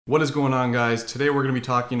What is going on, guys? Today we're going to be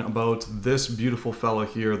talking about this beautiful fella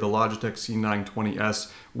here, the Logitech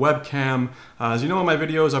C920s webcam. As you know, in my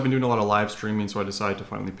videos I've been doing a lot of live streaming, so I decided to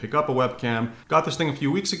finally pick up a webcam. Got this thing a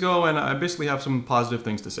few weeks ago and I basically have some positive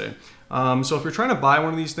things to say. So if you're trying to buy one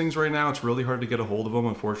of these things right now, it's really hard to get a hold of them,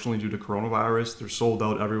 unfortunately, due to coronavirus. They're sold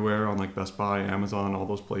out everywhere on like Best Buy, Amazon, all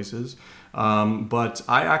those places. But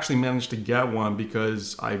I actually managed to get one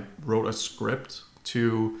because I wrote a script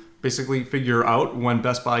to basically figure out when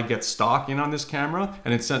Best Buy gets stock in on this camera,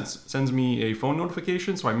 and it sends me a phone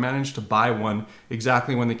notification, so I managed to buy one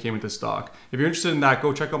exactly when they came into stock. If you're interested in that,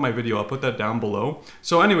 go check out my video. I'll put that down below.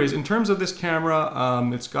 So anyways, in terms of this camera,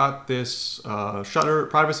 it's got this shutter,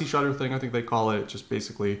 privacy shutter thing, I think they call it. Just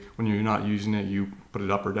basically when you're not using it, you put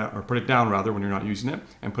it up or down, or put it down rather when you're not using it,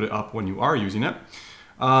 and put it up when you are using it.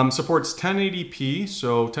 Supports 1080p,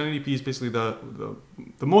 so 1080p is basically the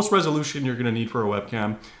most resolution you're going to need for a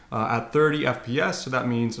webcam at 30 FPS, so that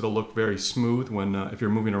means it'll look very smooth when if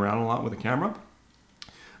you're moving around a lot with the camera.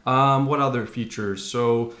 What other features?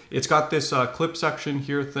 So it's got this clip section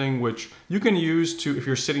here thing, which you can use to, if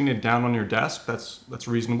you're sitting it down on your desk, that's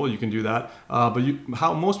reasonable, you can do that. But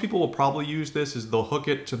how most people will probably use this is they'll hook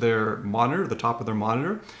it to their monitor, the top of their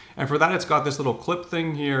monitor. And for that, it's got this little clip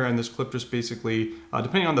thing here, and this clip just basically,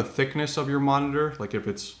 depending on the thickness of your monitor, like if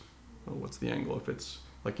it's, oh, what's the angle? If it's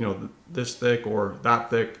like, you know, this thick or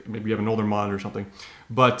that thick, maybe you have an older monitor or something.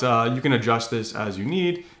 But you can adjust this as you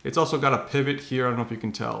need. It's also got a pivot here. I don't know if you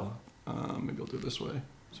can tell. Maybe I'll do it this way.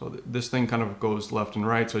 So this thing kind of goes left and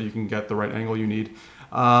right so you can get the right angle you need.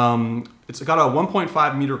 It's got a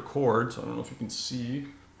 1.5 meter cord, so I don't know if you can see.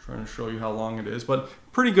 Trying to show you how long it is, but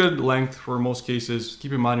pretty good length for most cases.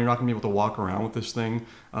 Keep in mind you're not going to be able to walk around with this thing.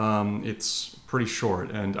 It's pretty short,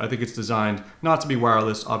 and I think it's designed not to be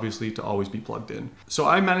wireless, obviously, to always be plugged in. So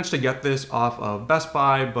I managed to get this off of Best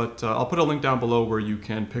Buy, but I'll put a link down below where you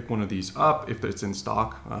can pick one of these up if it's in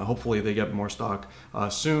stock. Hopefully they get more stock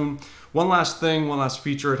soon. One last thing, one last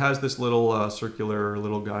feature, it has this little circular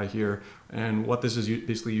little guy here, and what this is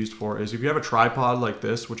basically used for is if you have a tripod like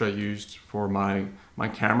this, which I used for my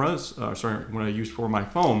cameras, when I used for my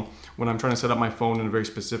phone, when I'm trying to set up my phone in a very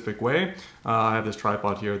specific way, I have this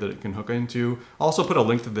tripod here that it can hook into. I'll also put a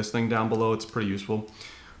link to this thing down below, it's pretty useful.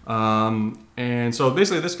 And so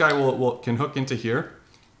basically this guy can hook into here,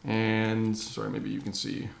 and sorry, maybe you can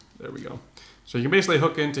see, there we go. So you can basically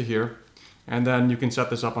hook into here, and then you can set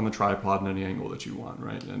this up on the tripod in any angle that you want,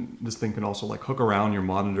 right? And this thing can also like hook around your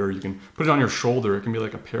monitor. You can put it on your shoulder. It can be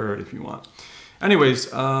like a parrot if you want. Anyways,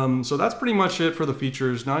 so that's pretty much it for the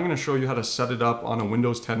features. Now I'm going to show you how to set it up on a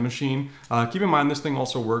Windows 10 machine. Keep in mind this thing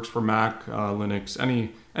also works for Mac, Linux,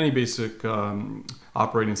 any basic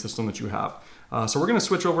operating system that you have. So we're going to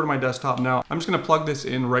switch over to my desktop now. I'm just going to plug this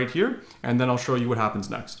in right here, and then I'll show you what happens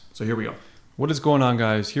next. So here we go. What is going on,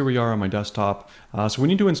 guys? Here we are on my desktop. So we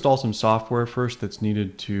need to install some software first that's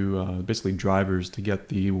needed to, basically drivers to get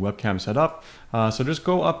the webcam set up. So just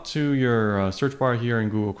go up to your search bar here in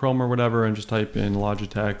Google Chrome or whatever and just type in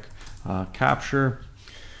Logitech Capture.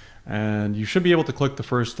 And you should be able to click the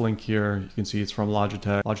first link here. You can see it's from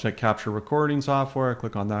Logitech Capture recording software.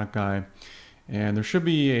 Click on that guy. And there should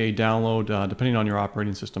be a download depending on your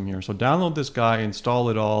operating system here. So download this guy, install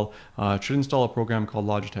it all. It should install a program called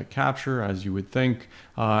Logitech Capture, as you would think,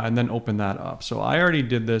 and then open that up. So I already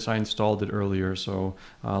did this, I installed it earlier. So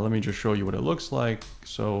let me just show you what it looks like.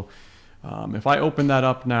 So if I open that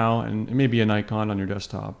up now, and it may be an icon on your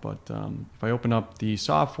desktop, but if I open up the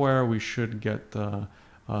software, we should get the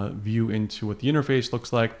view into what the interface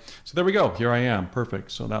looks like. So there we go, here I am,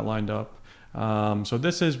 perfect. So that lined up. So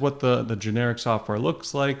this is what the generic software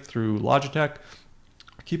looks like through Logitech.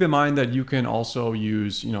 Keep in mind that you can also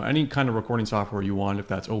use, you know, any kind of recording software you want. If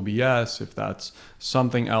that's OBS, if that's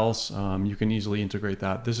something else, you can easily integrate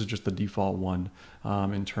that. This is just the default one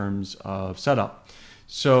in terms of setup.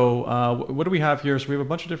 So what do we have here? So we have a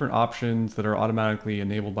bunch of different options that are automatically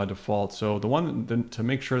enabled by default. So the one to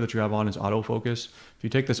make sure that you have on is autofocus. If you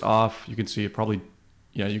take this off, you can see it probably,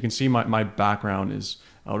 yeah, you can see my background is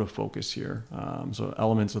out of focus here. So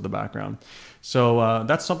elements of the background. So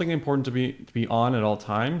that's something important to be on at all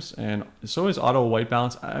times. And so is auto white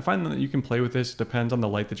balance. I find that you can play with this. It depends on the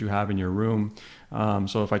light that you have in your room.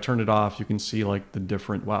 So if I turn it off, you can see like the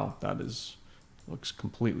different, wow, looks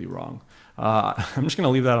completely wrong. I'm just going to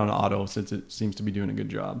leave that on auto since it seems to be doing a good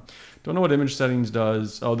job. Don't know what image settings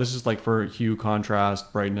does. Oh, this is like for hue,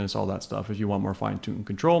 contrast, brightness, all that stuff if you want more fine-tuned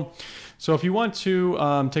control. So if you want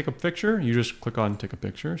to take a picture, you just click on take a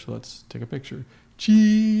picture. So let's take a picture.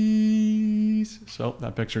 Cheese. So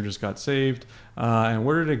that picture just got saved. And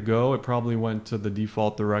where did it go? It probably went to the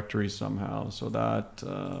default directory somehow. So that,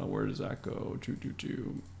 where does that go?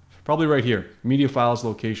 Probably right here, media files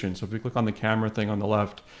location. So if you click on the camera thing on the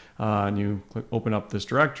left and you open up this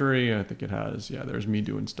directory, I think it has, yeah, there's me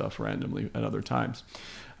doing stuff randomly at other times.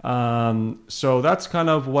 So that's kind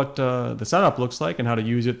of what the setup looks like and how to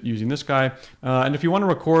use it using this guy. And if you want to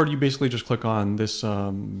record, you basically just click on this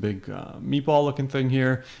big meatball looking thing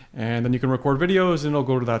here, and then you can record videos and it'll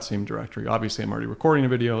go to that same directory. Obviously I'm already recording a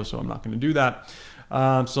video, so I'm not going to do that.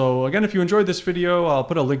 So again, if you enjoyed this video, I'll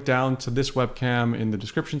put a link down to this webcam in the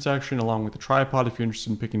description section along with the tripod if you're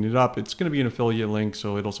interested in picking it up. It's going to be an affiliate link,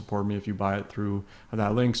 so it'll support me if you buy it through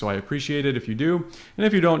that link, so I appreciate it if you do. And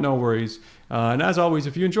if you don't, no worries. And as always,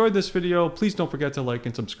 if you enjoyed this video, please don't forget to like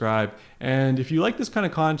and subscribe. And if you like this kind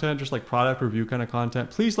of content, just like product review kind of content,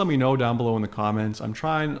 please let me know down below in the comments. I'm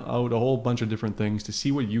trying out a whole bunch of different things to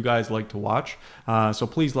see what you guys like to watch. So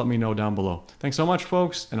please let me know down below. Thanks so much,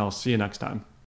 folks, and I'll see you next time.